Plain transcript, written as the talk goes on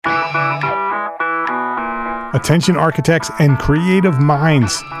Attention architects and creative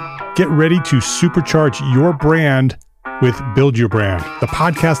minds, get ready to supercharge your brand with Build Your Brand, the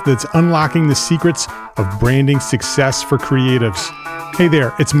podcast that's unlocking the secrets of branding success for creatives. Hey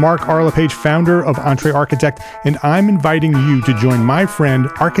there, it's Mark Arlepage, founder of Entre Architect, and I'm inviting you to join my friend,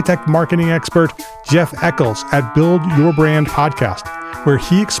 architect marketing expert Jeff Eccles at Build Your Brand podcast, where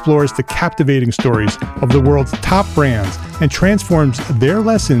he explores the captivating stories of the world's top brands and transforms their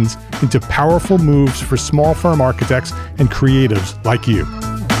lessons into powerful moves for small firm architects and creatives like you.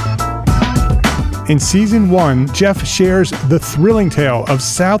 In Season 1, Jeff shares the thrilling tale of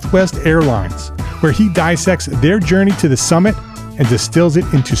Southwest Airlines, where he dissects their journey to the summit and distills it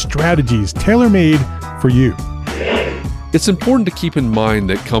into strategies tailor-made for you. It's important to keep in mind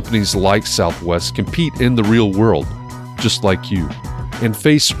that companies like Southwest compete in the real world, just like you, and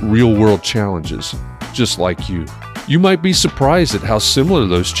face real-world challenges, just like you. You might be surprised at how similar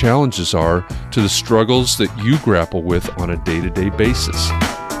those challenges are to the struggles that you grapple with on a day-to-day basis.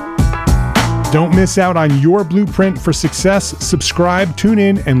 Don't miss out on your blueprint for success. Subscribe, tune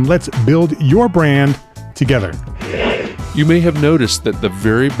in, and let's build your brand together. You may have noticed that the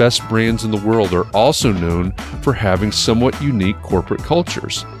very best brands in the world are also known for having somewhat unique corporate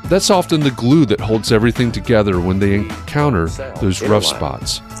cultures. That's often the glue that holds everything together when they encounter those rough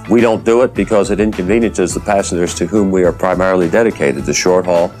spots. We don't do it because it inconveniences the passengers to whom we are primarily dedicated, the short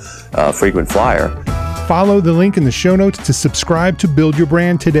haul, frequent flyer. Follow the link in the show notes to subscribe to Build Your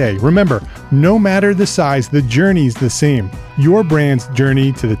Brand today. Remember, no matter the size, the journey's the same. Your brand's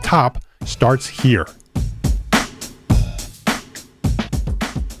journey to the top starts here.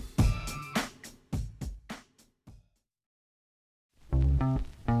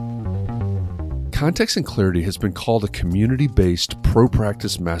 Context and Clarity has been called a community-based pro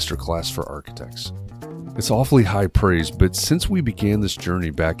practice masterclass for architects. It's awfully high praise, but since we began this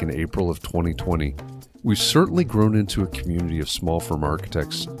journey back in April of 2020, we've certainly grown into a community of small firm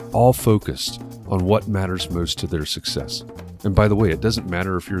architects, all focused on what matters most to their success. And by the way, it doesn't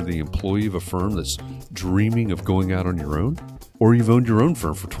matter if you're the employee of a firm that's dreaming of going out on your own, or you've owned your own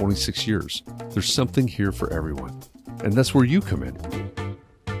firm for 26 years. There's something here for everyone. And that's where you come in.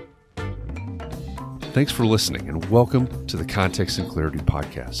 Thanks for listening, and welcome to the Context and Clarity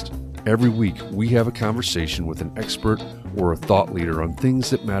podcast. Every week, we have a conversation with an expert or a thought leader on things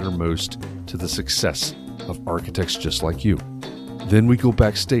that matter most to the success of architects just like you. Then we go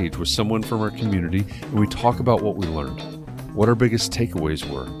backstage with someone from our community and we talk about what we learned, what our biggest takeaways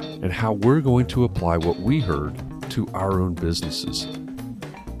were, and how we're going to apply what we heard to our own businesses.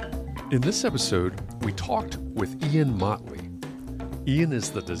 In this episode, we talked with Ian Motley. Ian is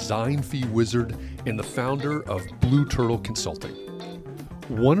the design fee wizard and the founder of Blue Turtle Consulting.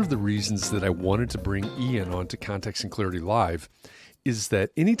 One of the reasons that I wanted to bring Ian onto Context and Clarity Live is that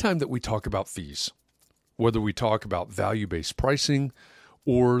anytime that we talk about fees, whether we talk about value-based pricing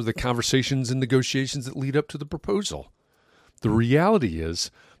or the conversations and negotiations that lead up to the proposal, the reality is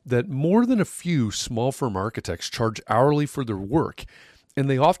that more than a few small firm architects charge hourly for their work, and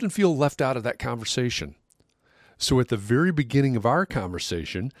they often feel left out of that conversation. So at the very beginning of our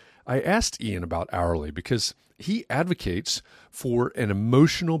conversation, I asked Ian about hourly because he advocates for an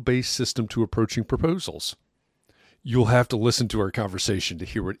emotional-based system to approaching proposals. You'll have to listen to our conversation to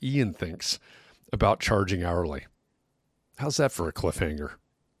hear what Ian thinks about charging hourly. How's that for a cliffhanger?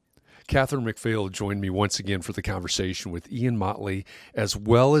 Catherine McPhail joined me once again for the conversation with Ian Motley, as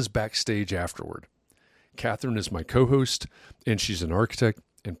well as backstage afterward. Catherine is my co-host, and she's an architect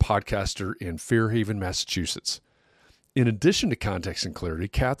and podcaster in Fairhaven, Massachusetts. In addition to Context and Clarity,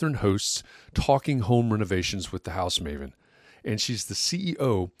 Catherine hosts Talking Home Renovations with the House Maven, and she's the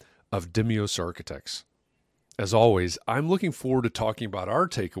CEO of Demios Architects. As always, I'm looking forward to talking about our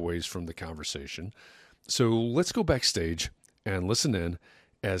takeaways from the conversation, so let's go backstage and listen in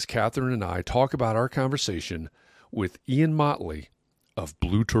as Catherine and I talk about our conversation with Ian Motley of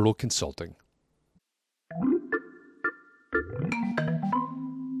Blue Turtle Consulting.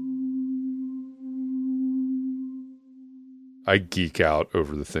 I geek out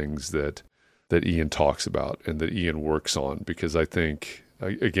over the things that Ian talks about and that Ian works on, because I think,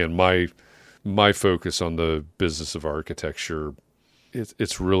 again, my focus on the business of architecture,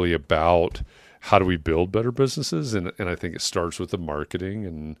 it's really about how do we build better businesses, and I think it starts with the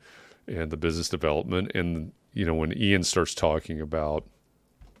marketing and the business development. And when Ian starts talking about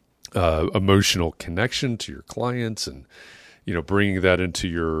emotional connection to your clients and bringing that into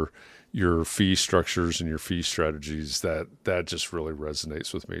your fee structures and your fee strategies, that just really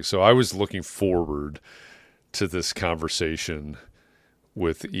resonates with me. So I was looking forward to this conversation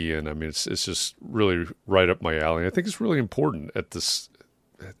with Ian. I mean, it's just really right up my alley. I think it's really important at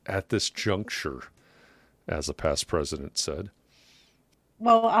this juncture as a past president said.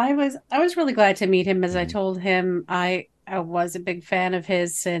 Well, I was really glad to meet him. As I told him, I was a big fan of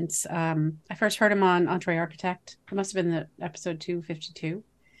his since I first heard him on Entre Architect. It must have been the episode 252.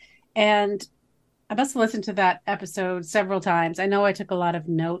 And I must have listened to that episode several times. I know I took a lot of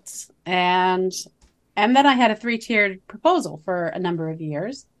notes, and then I had a 3-tiered proposal for a number of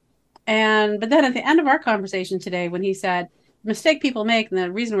years. But then at the end of our conversation today, when he said, the mistake people make, and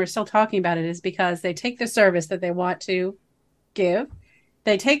the reason we're still talking about it, is because they take the service that they want to give,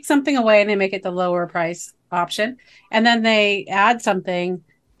 they take something away and they make it the lower price option, and then they add something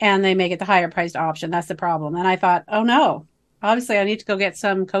and they make it the higher priced option. That's the problem. And I thought, oh no, obviously I need to go get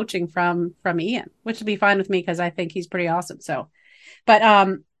some coaching from Ian, which would be fine with me because I think he's pretty awesome. So, but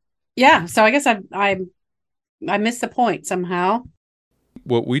yeah, so I guess I missed the point somehow.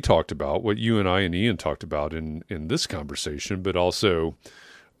 What we talked about, what you and I and Ian talked about in this conversation, but also,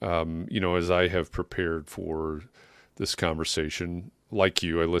 as I have prepared for this conversation, like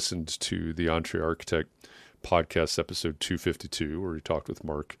you, I listened to the Entre Architect podcast episode 252, where he talked with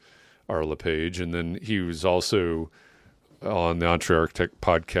Mark R. LePage, and then he was also on the Entre Architect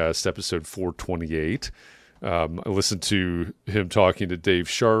podcast episode 428. I listened to him talking to Dave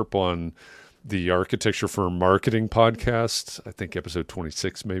Sharp on the Architecture Firm Marketing podcast, I think episode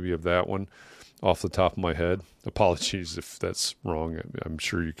 26 maybe of that one, off the top of my head. Apologies if that's wrong. I'm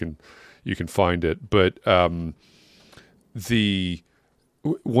sure you can find it. But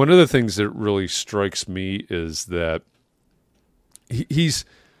one of the things that really strikes me is that he's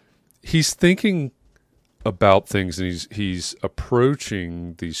thinking about things, and he's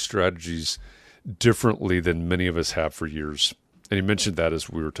approaching these strategies differently than many of us have for years. And he mentioned that as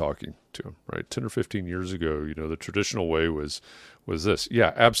we were talking to him, right? 10 or 15 years ago, the traditional way was this.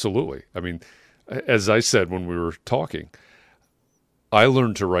 Yeah, absolutely. I mean, as I said when we were talking, I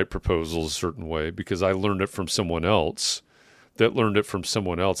learned to write proposals a certain way because I learned it from someone else that learned it from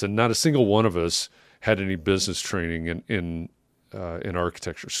someone else. And not a single one of us had any business training in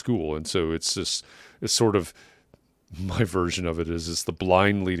architecture school. And so it's sort of, my version of it is it's the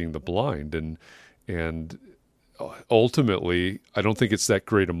blind leading the blind. And ultimately, I don't think it's that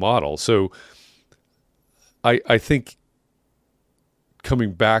great a model. So I think,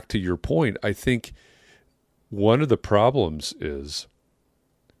 coming back to your point, I think one of the problems is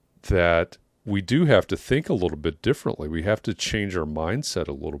that we do have to think a little bit differently. We have to change our mindset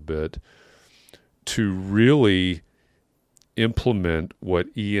a little bit to really implement what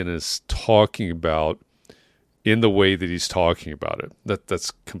Ian is talking about in the way that he's talking about it.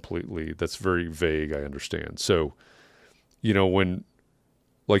 That's very vague, I understand. So, when,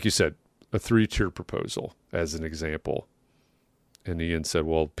 like you said, a 3-tier proposal as an example, and Ian said,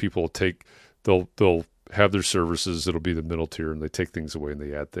 well, people they'll have their services, it'll be the middle tier, and they take things away and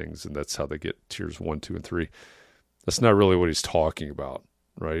they add things, and that's how they get tiers 1, 2, and 3. That's not really what he's talking about,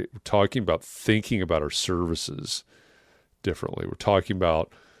 right? We're talking about thinking about our services differently. We're talking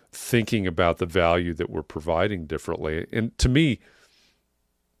about thinking about the value that we're providing differently. And to me,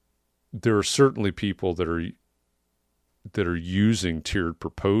 there are certainly people that are using tiered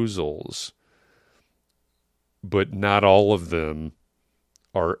proposals, but not all of them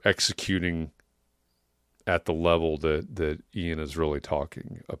are executing at the level that Ian is really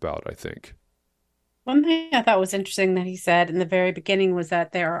talking about, I think. One thing I thought was interesting that he said in the very beginning was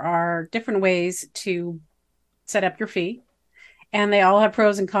that there are different ways to set up your fee, and they all have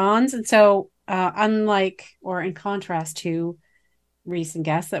pros and cons. And so unlike, or in contrast to recent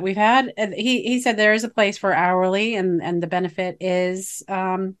guests that we've had, he said there is a place for hourly, and the benefit is,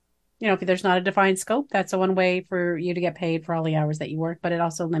 if there's not a defined scope, that's one way for you to get paid for all the hours that you work, but it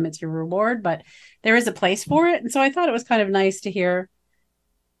also limits your reward. But there is a place for it. And so I thought it was kind of nice to hear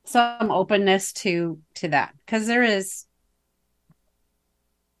some openness to that, because there is,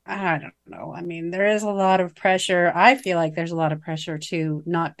 I don't know. I mean, there is a lot of pressure. I feel like there's a lot of pressure to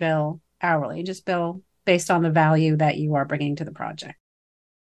not bill hourly, just bill based on the value that you are bringing to the project.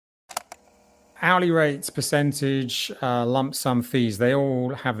 Hourly rates, percentage, lump sum fees, they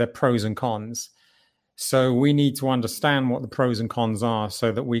all have their pros and cons. So we need to understand what the pros and cons are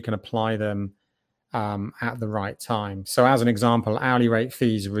so that we can apply them at the right time. So as an example, hourly rate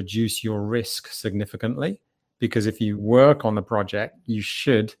fees reduce your risk significantly, because if you work on the project, you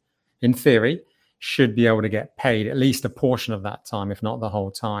should, in theory, be able to get paid at least a portion of that time, if not the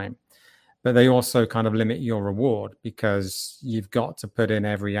whole time. But they also kind of limit your reward, because you've got to put in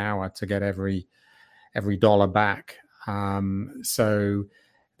every hour to get every dollar back. So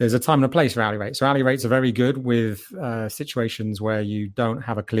there's a time and a place for hourly rates. So hourly rates are very good with situations where you don't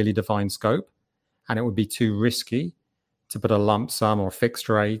have a clearly defined scope, and it would be too risky to put a lump sum or fixed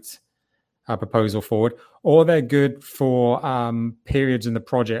rate proposal forward, or they're good for periods in the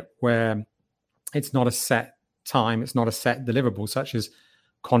project where it's not a set time, it's not a set deliverable, such as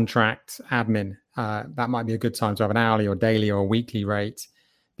contract admin. That might be a good time to have an hourly or daily or weekly rate,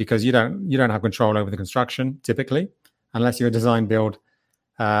 because you don't have control over the construction typically, unless you're a design build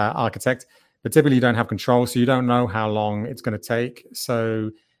architect. But typically you don't have control, so you don't know how long it's going to take. So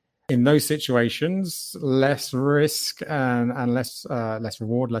in those situations, less risk and less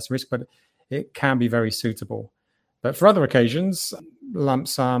reward, less risk, but it can be very suitable. But for other occasions, lump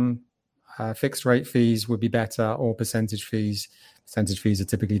sum, fixed rate fees would be better, or percentage fees. Percentage fees are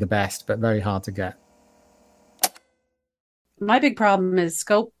typically the best, but very hard to get. My big problem is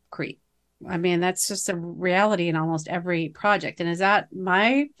scope creep. I mean, that's just a reality in almost every project. And is that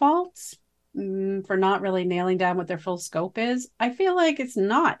my fault for not really nailing down what their full scope is? I feel like it's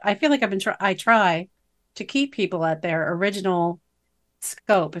not. I feel like I try to keep people at their original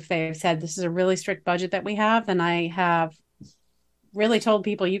scope. If they've said this is a really strict budget that we have, then I have really told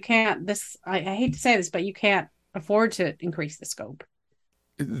people you can't, I hate to say this, but you can't afford to increase the scope.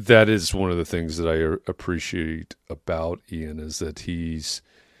 That is one of the things that I appreciate about Ian, is that he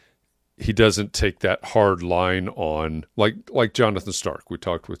doesn't take that hard line on, like Jonathan Stark. We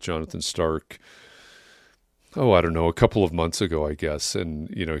talked with Jonathan Stark, I don't know, a couple of months ago, I guess. And,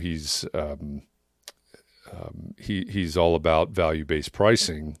 he's all about value-based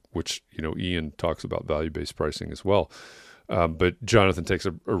pricing, which, Ian talks about value-based pricing as well. But Jonathan takes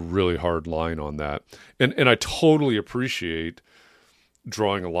a really hard line on that. And I totally appreciate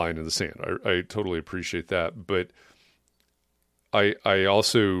drawing a line in the sand. I totally appreciate that. But I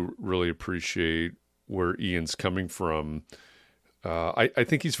also really appreciate where Ian's coming from. I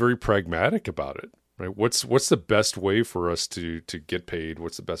think he's very pragmatic about it. Right? What's the best way for us to get paid?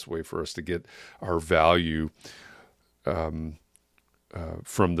 What's the best way for us to get our value from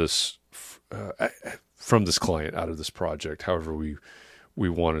this client out of this project, however we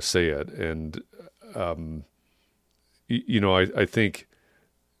want to say it. And I think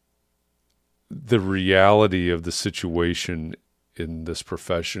the reality of the situation in this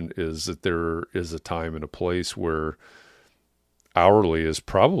profession is that there is a time and a place where hourly is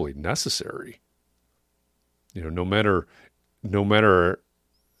probably necessary. No matter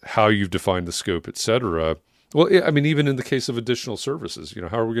how you've defined the scope, et cetera. Well, I mean, even in the case of additional services,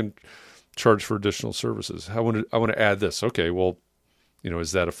 how are we going to charge for additional services? I want to add this. Okay, well,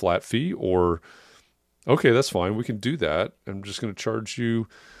 is that a flat fee? Or, okay, that's fine, we can do that. I'm just going to charge you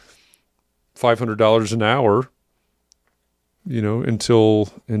 $500 an hour,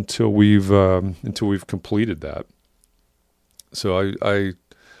 until we've completed that. So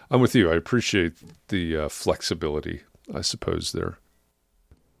I'm with you. I appreciate the flexibility, I suppose, there.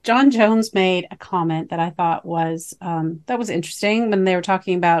 John Jones made a comment that I thought was interesting when they were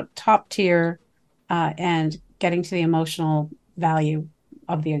talking about top tier and getting to the emotional value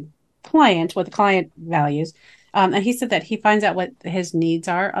of the client, what the client values. And he said that he finds out what his needs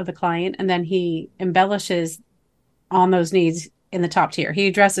are of the client, and then he embellishes on those needs in the top tier. He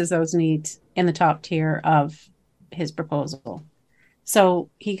addresses those needs in the top tier of his proposal. So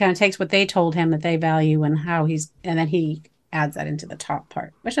he kind of takes what they told him that they value and then he adds that into the top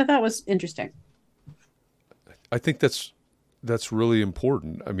part, which I thought was interesting. I think that's really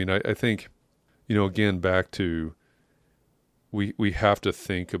important. I mean, I think, again, back to we have to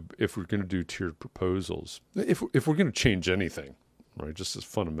think of, if we're going to do tiered proposals, if we're going to change anything, right? Just as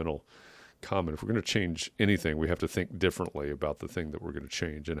fundamental comment, if we're going to change anything, we have to think differently about the thing that we're going to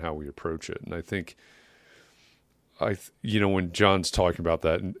change and how we approach it. And I think, when John's talking about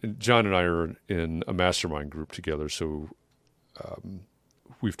that, and John and I are in a mastermind group together, so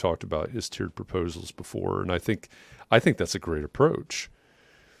we've talked about his tiered proposals before, and I think that's a great approach.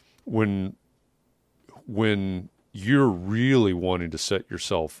 When you're really wanting to set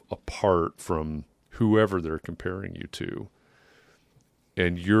yourself apart from whoever they're comparing you to,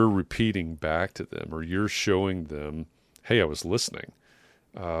 and you're repeating back to them, or you're showing them, hey, I was listening.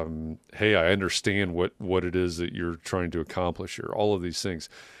 Hey, I understand what it is that you're trying to accomplish here. All of these things.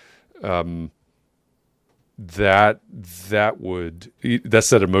 That's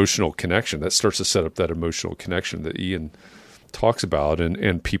that emotional connection. That starts to set up that emotional connection that Ian talks about,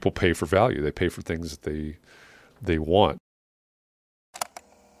 and people pay for value. They pay for things that they want.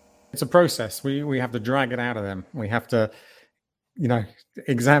 It's a process. We have to drag it out of them. We have to,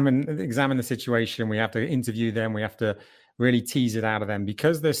 examine the situation. We have to interview them. We have to really tease it out of them,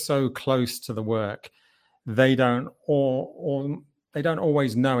 because they're so close to the work. They don't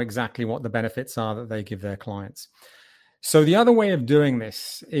always know exactly what the benefits are that they give their clients. So the other way of doing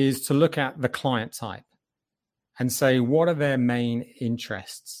this is to look at the client type and say, what are their main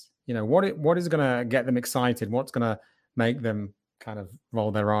interests? What is going to get them excited? What's going to make them kind of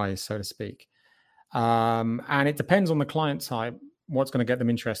roll their eyes, so to speak? And it depends on the client type, what's going to get them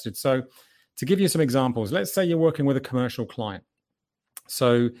interested. So to give you some examples, let's say you're working with a commercial client.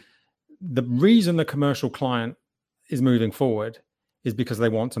 So the reason the commercial client is moving forward is because they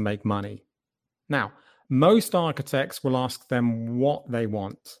want to make money. Now, most architects will ask them what they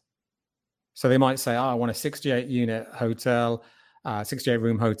want. So they might say, I want a 68-unit hotel,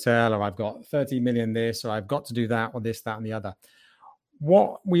 68-room hotel, or I've got 30 million this, or I've got to do that, or this, that, and the other.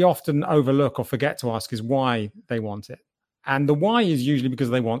 What we often overlook or forget to ask is why they want it. And the why is usually because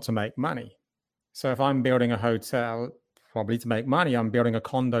they want to make money. So if I'm building a hotel, probably to make money. I'm building a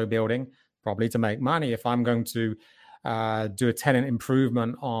condo building, probably to make money. If I'm going to do a tenant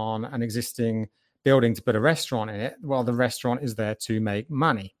improvement on an existing building to put a restaurant in it, well, the restaurant is there to make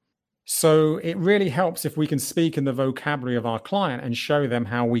money. So it really helps if we can speak in the vocabulary of our client and show them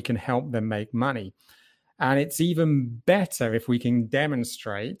how we can help them make money. And it's even better if we can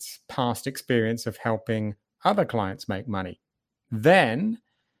demonstrate past experience of helping other clients make money. Then,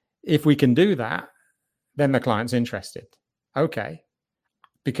 if we can do that, then the client's interested. Okay.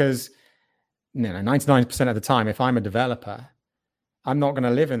 Because 99% of the time, if I'm a developer, I'm not going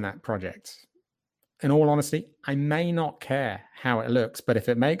to live in that project. In all honesty, I may not care how it looks, but if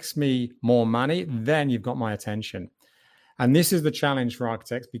it makes me more money, then you've got my attention. And this is the challenge for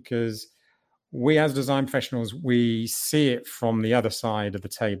architects, because we as design professionals, we see it from the other side of the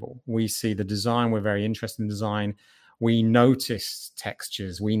table. We see the design. We're very interested in design. We notice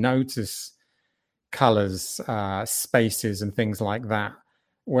textures. We notice colors, spaces, and things like that.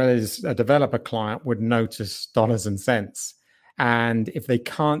 Whereas a developer client would notice dollars and cents. And if they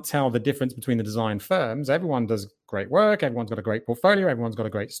can't tell the difference between the design firms, everyone does great work, everyone's got a great portfolio, everyone's got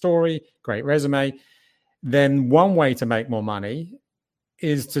a great story, great resume, then one way to make more money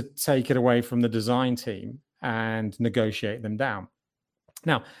is to take it away from the design team and negotiate them down.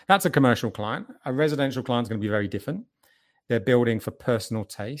 Now, that's a commercial client. A residential client is going to be very different. They're building for personal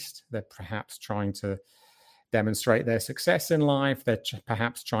taste. They're perhaps trying to demonstrate their success in life. They're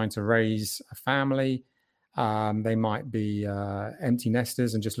perhaps trying to raise a family. They might be empty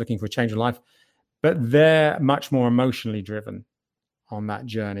nesters and just looking for a change in life, but they're much more emotionally driven on that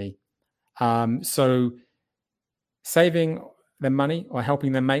journey. So saving them money or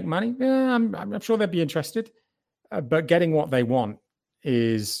helping them make money, yeah, I'm sure they'd be interested, but getting what they want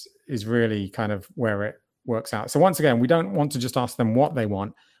is really kind of where it works out. So once again, we don't want to just ask them what they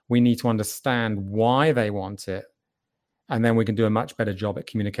want. We need to understand why they want it. And then we can do a much better job at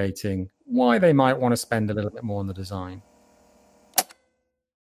communicating why they might want to spend a little bit more on the design.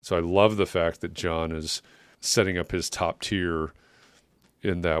 So I love the fact that John is setting up his top tier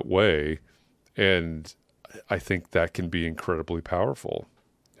in that way. And I think that can be incredibly powerful.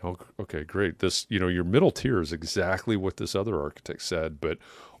 Okay, great. This, your middle tier is exactly what this other architect said, but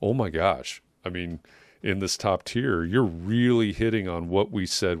oh my gosh. I mean, in this top tier, you're really hitting on what we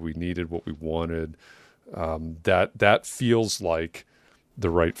said we needed, what we wanted. That feels like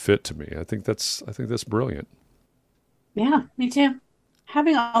the right fit to me. I think that's brilliant. Yeah, me too.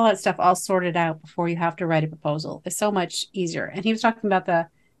 Having all that stuff all sorted out before you have to write a proposal is so much easier. And he was talking about the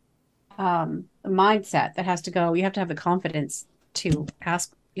mindset that has to go. You have to have the confidence to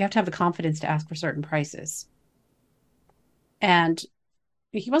ask. You have to have the confidence to ask for certain prices. And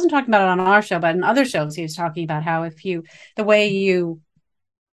he wasn't talking about it on our show, but in other shows, he was talking about how the way you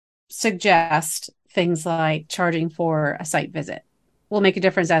suggest things like charging for a site visit will make a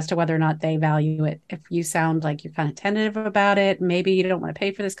difference as to whether or not they value it. If you sound like you're kind of tentative about it, maybe you don't want to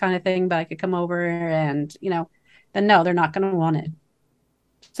pay for this kind of thing, but I could come over and, then no, they're not going to want it.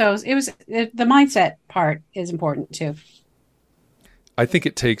 So the mindset part is important too. I think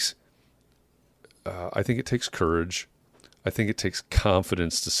it takes courage. I think it takes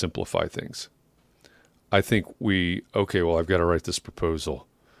confidence to simplify things. I think I've got to write this proposal.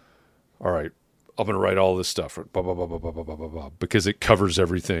 All right, I'm going to write all this stuff, blah, blah, blah, blah, blah, blah, blah, blah, because it covers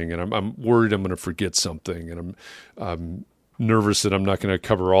everything. And I'm worried I'm going to forget something. And I'm nervous that I'm not going to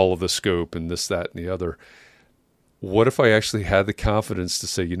cover all of the scope and this, that, and the other. What if I actually had the confidence to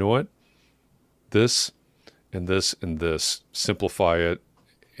say, you know what, this and this and this, simplify it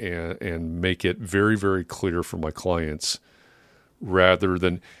and make it very, very clear for my clients rather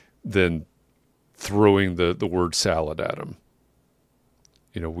than throwing the word salad at them.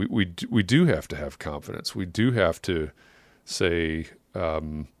 We do have to have confidence. We do have to say,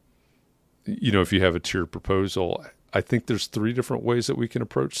 if you have a tiered proposal, I think there's 3 different ways that we can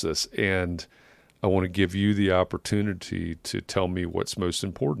approach this. And I want to give you the opportunity to tell me what's most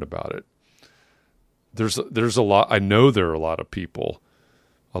important about it. There's a lot. I know there are a lot of people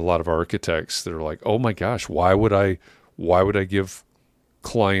a lot of architects that are like, oh my gosh, why would I give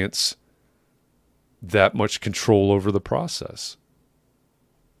clients that much control over the process?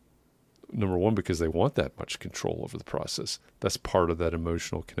 Number one, because they want that much control over the process. That's part of that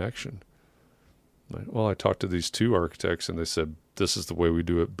emotional connection. Right? Well, I talked to these two architects and they said, this is the way we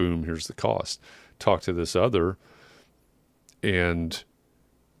do it. Boom, here's the cost. Talk to this other, and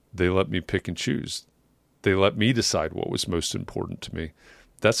they let me pick and choose. They let me decide what was most important to me.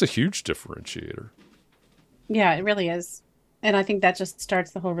 That's a huge differentiator. Yeah, it really is. And I think that just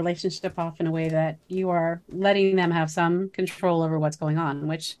starts the whole relationship off in a way that you are letting them have some control over what's going on,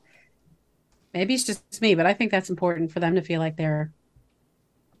 which maybe it's just me, but I think that's important for them to feel like they're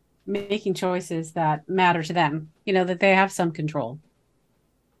making choices that matter to them, that they have some control.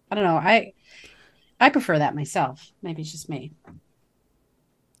 I don't know. I prefer that myself. Maybe it's just me.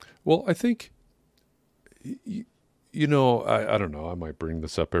 Well, I think, I don't know. I might bring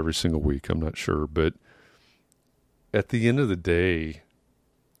this up every single week. I'm not sure. But at the end of the day,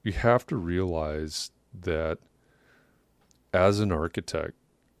 you have to realize that as an architect,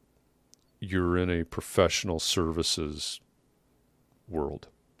 you're in a professional services world,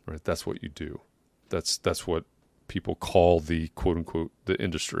 right? That's what you do. That's what people call the quote unquote, the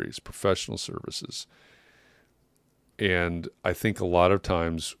industry is professional services. And I think a lot of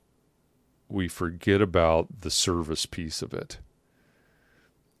times we forget about the service piece of it.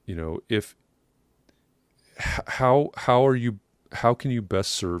 How can you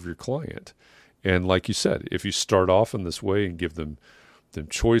best serve your client? And like you said, if you start off in this way and give them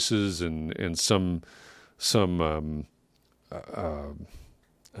choices and some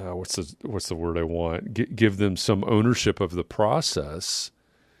what's the word I want? Give them some ownership of the process.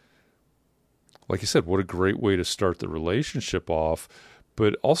 Like you said, what a great way to start the relationship off,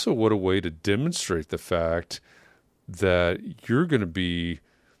 but also what a way to demonstrate the fact that you're going to be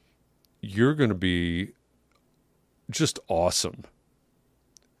just awesome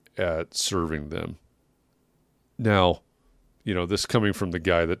at serving them. Now, this coming from the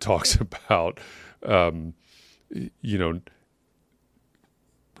guy that talks about,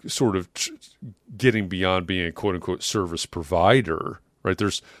 sort of getting beyond being a quote unquote service provider, right?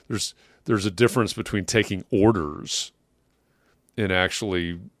 There's a difference between taking orders and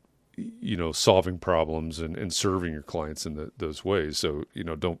actually, solving problems and serving your clients in those ways. So,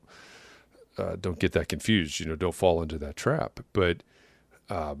 don't get that confused. Don't fall into that trap. But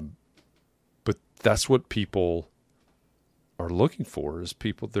that's what people are looking for, is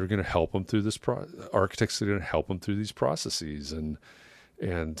people that are going to help them through this architects that are going to help them through these processes and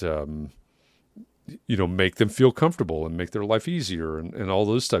make them feel comfortable and make their life easier and all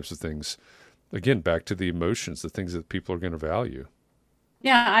those types of things. Again, back to the emotions, the things that people are going to value.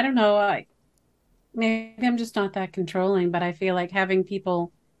 Yeah, I don't know. Maybe I'm just not that controlling, but I feel like having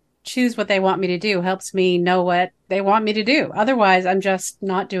people choose what they want me to do helps me know what they want me to do. Otherwise, I'm just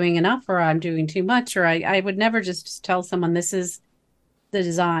not doing enough, or I'm doing too much, or I would never just tell someone this is the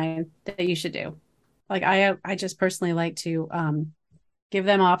design that you should do. Like I just personally like to give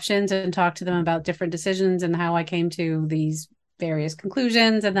them options and talk to them about different decisions and how I came to these various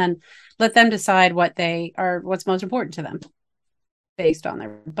conclusions, and then let them decide what's most important to them based on their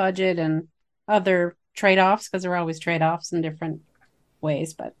budget and other trade-offs, because there are always trade-offs in different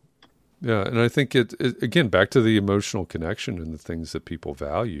ways. But yeah, and I think it again, back to the emotional connection and the things that people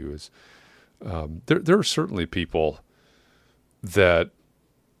value is there are certainly people that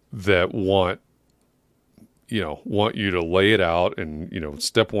want you to lay it out and,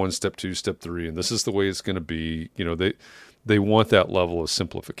 step 1, step 2, step 3, and this is the way it's going to be. They want that level of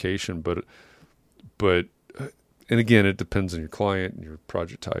simplification, but and again, it depends on your client and your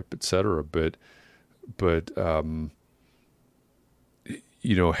project type, et cetera. But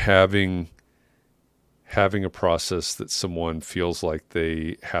having a process that someone feels like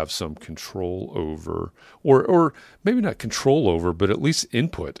they have some control over, or maybe not control over, but at least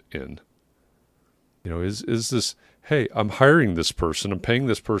input in. Is this, hey, I'm hiring this person, I'm paying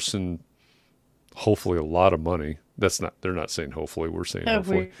this person hopefully a lot of money. They're not saying hopefully, we're saying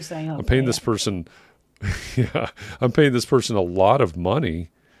hopefully. I'm paying this person, I'm paying this person a lot of money.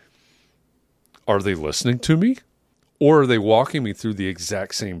 Are they listening to me? Or are they walking me through the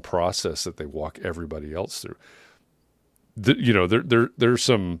exact same process that they walk everybody else through? There are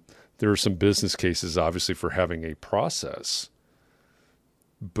some business cases, obviously, for having a process.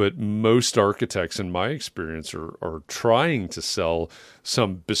 But most architects, in my experience, are trying to sell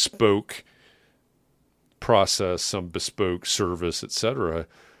some bespoke process, some bespoke service, et cetera.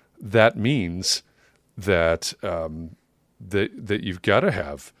 That means that you've got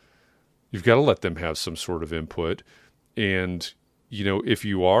to let them have some sort of input, and if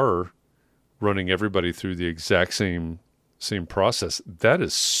you are running everybody through the exact same process, that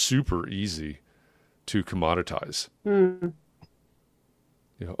is super easy to commoditize. Mm.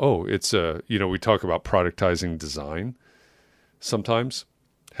 It's we talk about productizing design sometimes.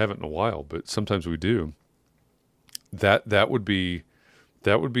 Haven't in a while, but sometimes we do. That would be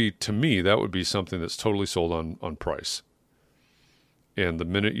to me, that would be something that's totally sold on price. And the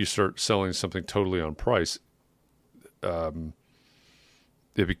minute you start selling something totally on price,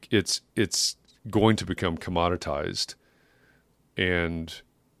 it's going to become commoditized, and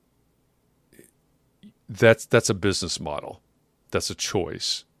that's a business model. That's a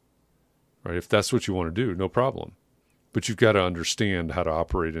choice, right? If that's what you want to do, no problem. But you've got to understand how to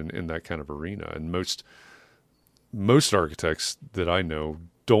operate in that kind of arena. And most architects that I know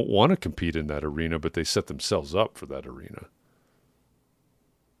don't want to compete in that arena, but they set themselves up for that arena.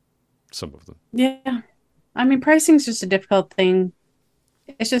 Some of them. Yeah. I mean, pricing is just a difficult thing.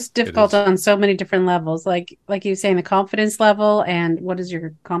 It's just difficult on so many different levels. Like you saying, the confidence level, and what is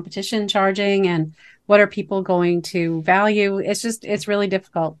your competition charging, and what are people going to value? It's really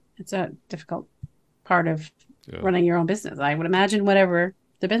difficult. It's a difficult part of running your own business. I would imagine whatever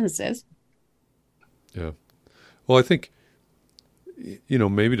the business is. Yeah. Well, I think,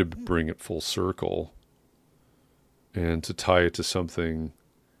 maybe to bring it full circle and to tie it to something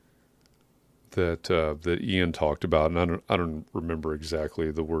that Ian talked about, and I don't remember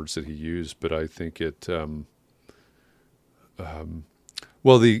exactly the words that he used, but I think it.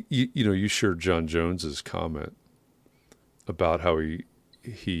 You shared John Jones's comment about how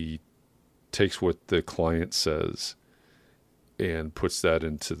he takes what the client says and puts that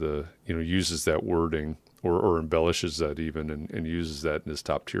into uses that wording or embellishes that even and uses that in his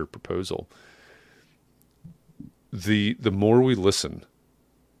top tier proposal. The more we listen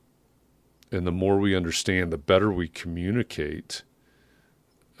and the more we understand, the better we communicate,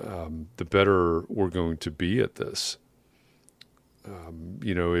 the better we're going to be at this.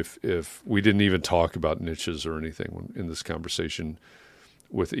 If we didn't even talk about niches or anything in this conversation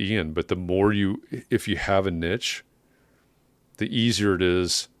with Ian, but the more if you have a niche, the easier it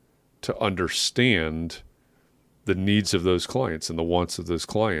is to understand the needs of those clients and the wants of those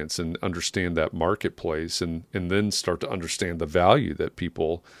clients, and understand that marketplace, and then start to understand the value that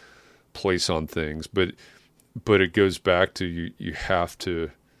people place on things. But it goes back to you have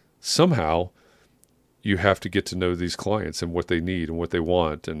to somehow, you have to get to know these clients and what they need and what they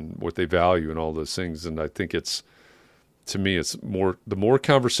want and what they value and all those things. And I think to me, it's the more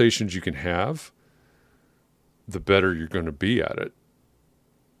conversations you can have, the better you're going to be at it.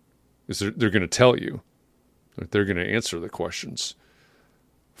 Because they're going to tell you, they're going to answer the questions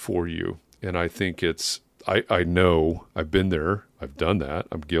for you. And I think I know, I've been there, I've done that,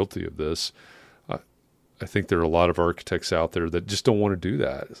 I'm guilty of this. I think there are a lot of architects out there that just don't want to do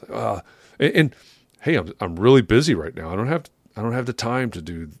that. It's like, and hey, I'm really busy right now. I don't have the time to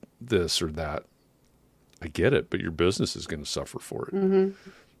do this or that. I get it, but your business is going to suffer for it. Mm-hmm.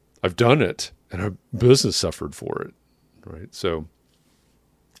 I've done it, and our business suffered for it, right? So,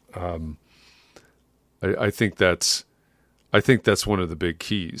 I think that's one of the big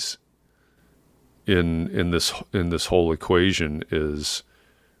keys in this whole equation is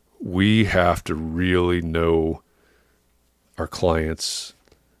we have to really know our clients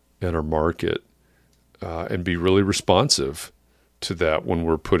and our market, and be really responsive to that when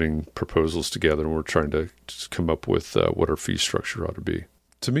we're putting proposals together and we're trying to just come up with what our fee structure ought to be.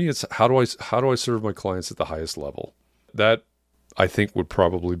 To me, it's how do I serve my clients at the highest level? That I think would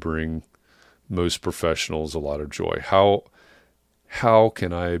probably bring most professionals a lot of joy. How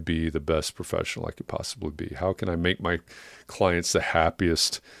can I be the best professional I could possibly be? How can I make my clients the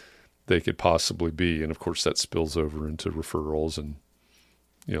happiest they could possibly be? And of course, that spills over into referrals, and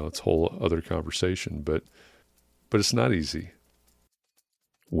it's a whole other conversation. But it's not easy.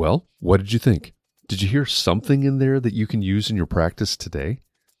 Well, what did you think? Did you hear something in there that you can use in your practice today?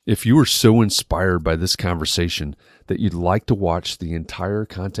 If you were so inspired by this conversation that you'd like to watch the entire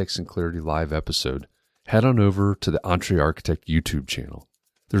Context and Clarity Live episode, head on over to the EntreArchitect YouTube channel.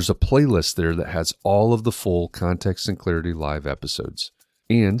 There's a playlist there that has all of the full Context and Clarity Live episodes.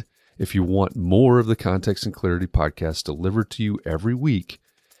 And if you want more of the Context and Clarity podcast delivered to you every week,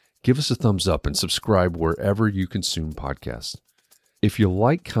 give us a thumbs up and subscribe wherever you consume podcasts. If you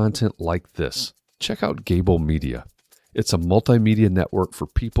like content like this, check out Gable Media. It's a multimedia network for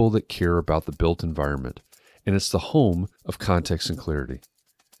people that care about the built environment, and it's the home of Context and Clarity.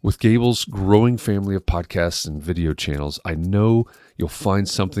 With Gable's growing family of podcasts and video channels, I know you'll find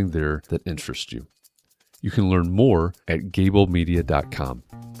something there that interests you. You can learn more at gablemedia.com.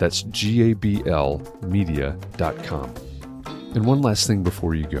 That's GABL media.com. And one last thing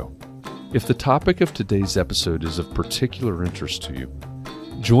before you go. If the topic of today's episode is of particular interest to you,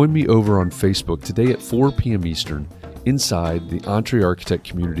 join me over on Facebook today at 4 p.m. Eastern inside the EntreArchitect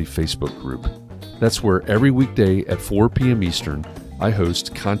Community Facebook group. That's where every weekday at 4 p.m. Eastern, I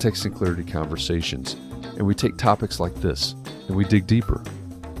host Context and Clarity Conversations, and we take topics like this, and we dig deeper.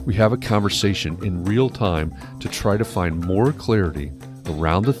 We have a conversation in real time to try to find more clarity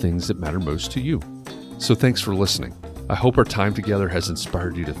around the things that matter most to you. So thanks for listening. I hope our time together has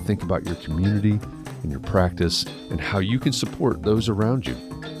inspired you to think about your community and your practice and how you can support those around you.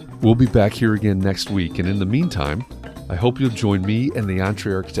 We'll be back here again next week, and in the meantime, I hope you'll join me and the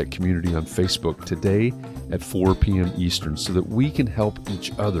EntreArchitect community on Facebook today at 4 p.m. Eastern so that we can help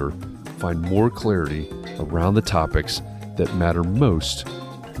each other find more clarity around the topics that matter most,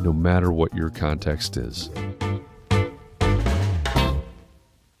 no matter what your context is.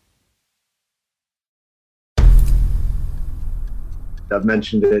 I've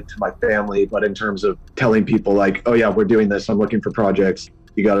mentioned it to my family, but in terms of telling people like, oh yeah, we're doing this, I'm looking for projects,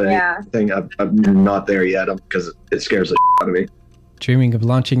 you got anything? I'm not there yet because it scares the shit out of me. Dreaming of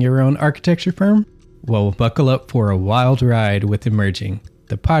launching your own architecture firm? Well, buckle up for a wild ride with Emerging,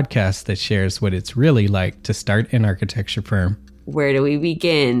 the podcast that shares what it's really like to start an architecture firm. Where do we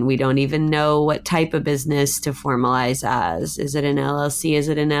begin? We don't even know what type of business to formalize as. Is it an LLC? Is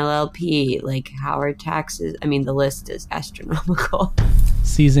it an LLP? Like, how are taxes? I mean, the list is astronomical.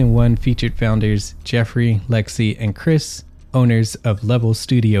 Season 1 featured founders Jeffrey, Lexi, and Chris, owners of Level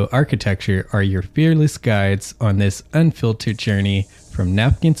Studio Architecture, are your fearless guides on this unfiltered journey from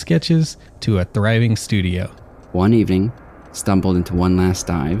napkin sketches to a thriving studio. One evening, stumbled into one last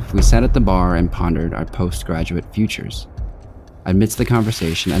dive, we sat at the bar and pondered our postgraduate futures. Amidst the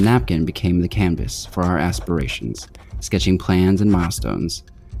conversation, a napkin became the canvas for our aspirations, sketching plans and milestones,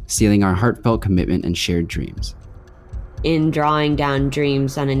 sealing our heartfelt commitment and shared dreams. In drawing down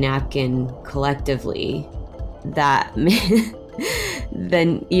dreams on a napkin collectively, that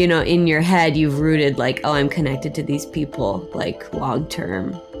then, you know, in your head, you've rooted like, oh, I'm connected to these people, like long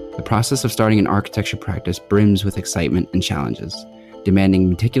term. The process of starting an architecture practice brims with excitement and challenges,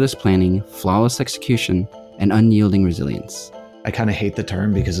 demanding meticulous planning, flawless execution, and unyielding resilience. I kind of hate the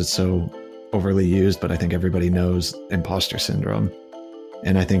term because it's so overly used, but I think everybody knows imposter syndrome.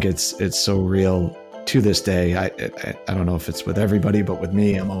 And I think it's so real to this day. I don't know if it's with everybody, but with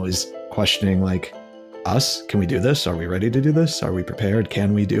me, I'm always questioning like, us? Can we do this? Are we ready to do this? Are we prepared?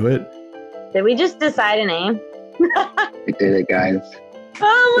 Can we do it? Did we just decide a name? We did it, guys.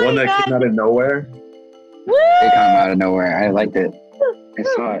 Oh my One that God. came out of nowhere. Woo! It came out of nowhere. I liked it. I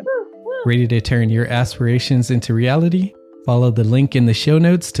saw it. Ready to turn your aspirations into reality? Follow the link in the show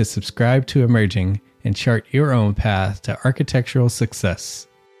notes to subscribe to Emerging and chart your own path to architectural success.